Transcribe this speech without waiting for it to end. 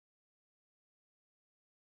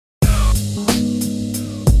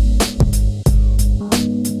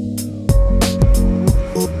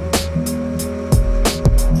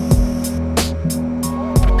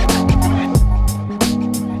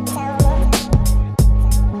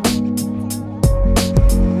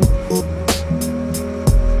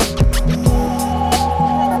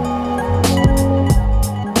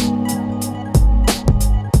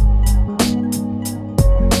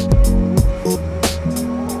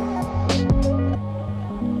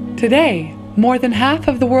Today, more than half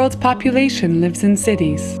of the world's population lives in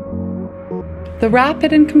cities. The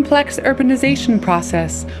rapid and complex urbanization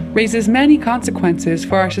process raises many consequences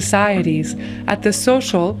for our societies at the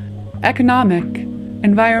social, economic,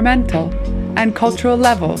 environmental, and cultural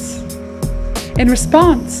levels. In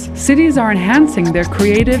response, cities are enhancing their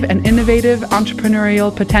creative and innovative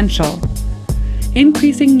entrepreneurial potential.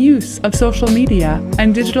 Increasing use of social media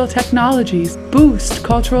and digital technologies boost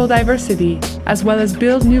cultural diversity, as well as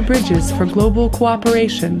build new bridges for global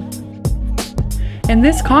cooperation. In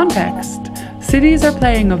this context, cities are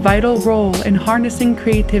playing a vital role in harnessing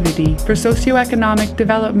creativity for socio-economic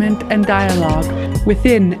development and dialogue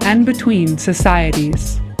within and between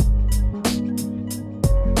societies.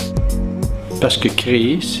 Parce que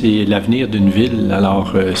créer, c'est l'avenir d'une ville.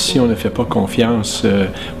 Alors, si on ne fait pas confiance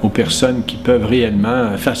aux personnes qui peuvent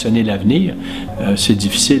réellement façonner l'avenir, c'est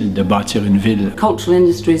difficile de bâtir une ville. Cultural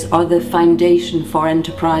industries are the foundation for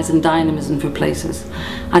enterprise and dynamism for places.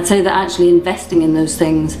 I'd say that actually investing in those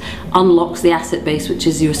things unlocks the asset base, which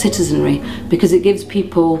is your citizenry, because it gives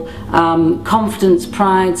people confidence,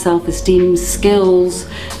 pride, self-esteem, skills,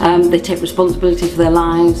 they take responsibility for their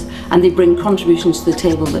lives, and they bring contributions to the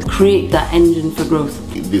table that create that engine for growth.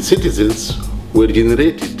 The citizens were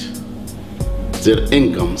generated their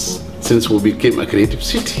incomes since we became a creative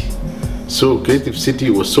city. So creative city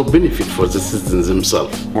was so benefit for the citizens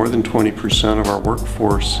themselves. More than 20% of our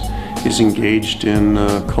workforce is engaged in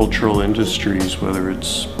cultural industries, whether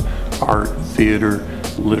it's art, theater,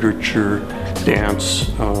 literature,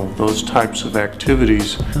 dance, those types of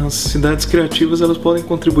activities. As cidades criativas, elas podem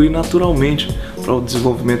contribuir naturalmente para o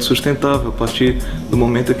desenvolvimento sustentável a partir do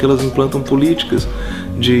momento em que elas implantam políticas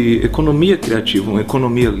de economia criativa, uma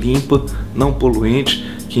economia limpa, não poluente,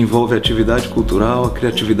 que envolve a atividade cultural, a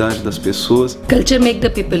criatividade das pessoas. Culture make the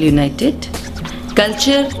people united.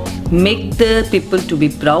 Culture make the people to be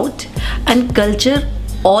proud, and culture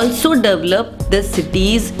also develop the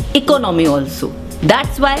city's economy also.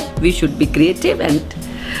 That's why we should be creative, and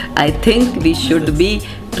I think we should be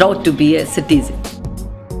proud to be a citizen.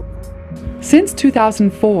 Since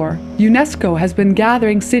 2004, UNESCO has been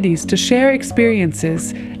gathering cities to share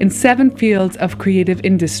experiences in 7 fields of creative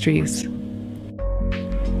industries: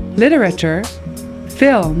 literature,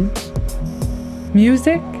 film,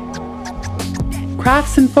 music,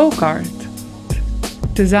 crafts and folk art,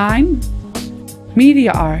 design,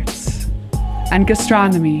 media arts, and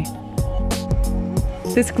gastronomy.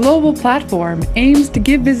 This global platform aims to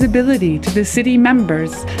give visibility to the city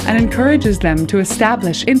members and encourages them to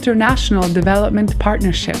establish international development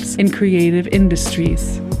partnerships in creative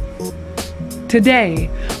industries. Today,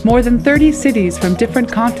 more than 30 cities from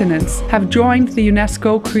different continents have joined the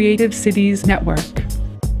UNESCO Creative Cities Network.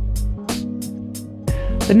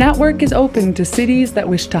 The network is open to cities that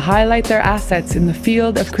wish to highlight their assets in the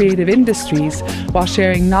field of creative industries while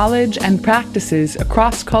sharing knowledge and practices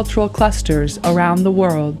across cultural clusters around the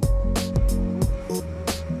world.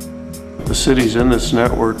 The cities in this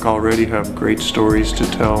network already have great stories to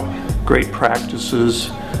tell, great practices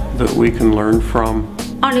that we can learn from.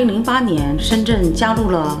 2008年，深圳加入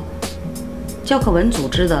了教科文组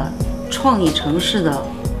织的创意城市的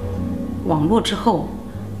网络之后，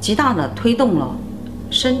极大地推动了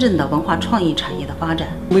We've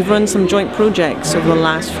run some joint projects over the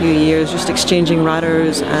last few years, just exchanging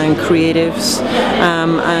writers and creatives,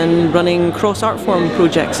 and running cross art form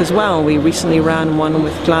projects as well. We recently ran one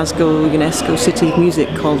with Glasgow UNESCO City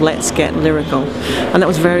Music called Let's Get Lyrical, and that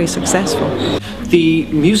was very successful. The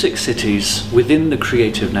music cities within the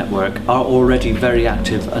Creative Network are already very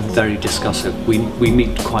active and very discussive. We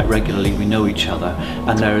meet quite regularly, we know each other,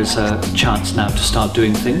 and there is a chance now to start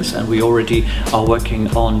doing things, and we already are working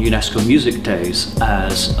on UNESCO Music Days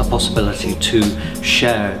as a possibility to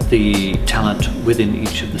share the talent within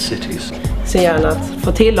each of the cities. Ser gärna att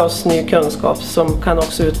få till oss ny kunskap som kan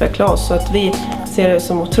också utveckla oss, så att vi ser det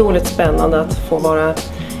som otroligt spännande att få vara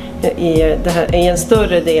i en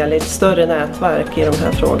större del, i ett större nätverk i de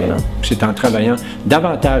här frågorna. C'est en travaillant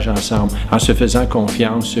davantage ensemble, en se faisant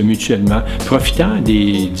confiance mutuellement, profitant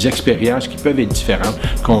des expériences qui peuvent être différentes,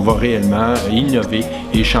 qu'on va réellement innover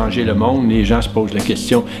et changer le monde. Les gens se posent la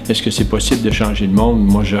question, est-ce que c'est possible de changer le monde?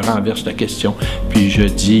 Moi, je renverse la question, puis je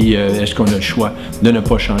dis, est-ce qu'on a le choix de ne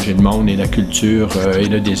pas changer le monde? Et la culture et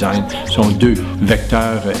le design sont 2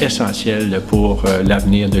 vecteurs essentiels pour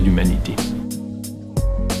l'avenir de l'humanité.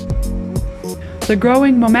 The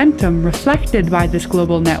growing momentum reflected by this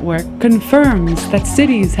global network confirms that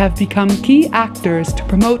cities have become key actors to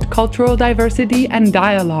promote cultural diversity and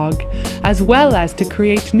dialogue, as well as to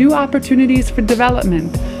create new opportunities for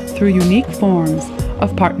development through unique forms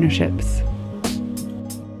of partnerships.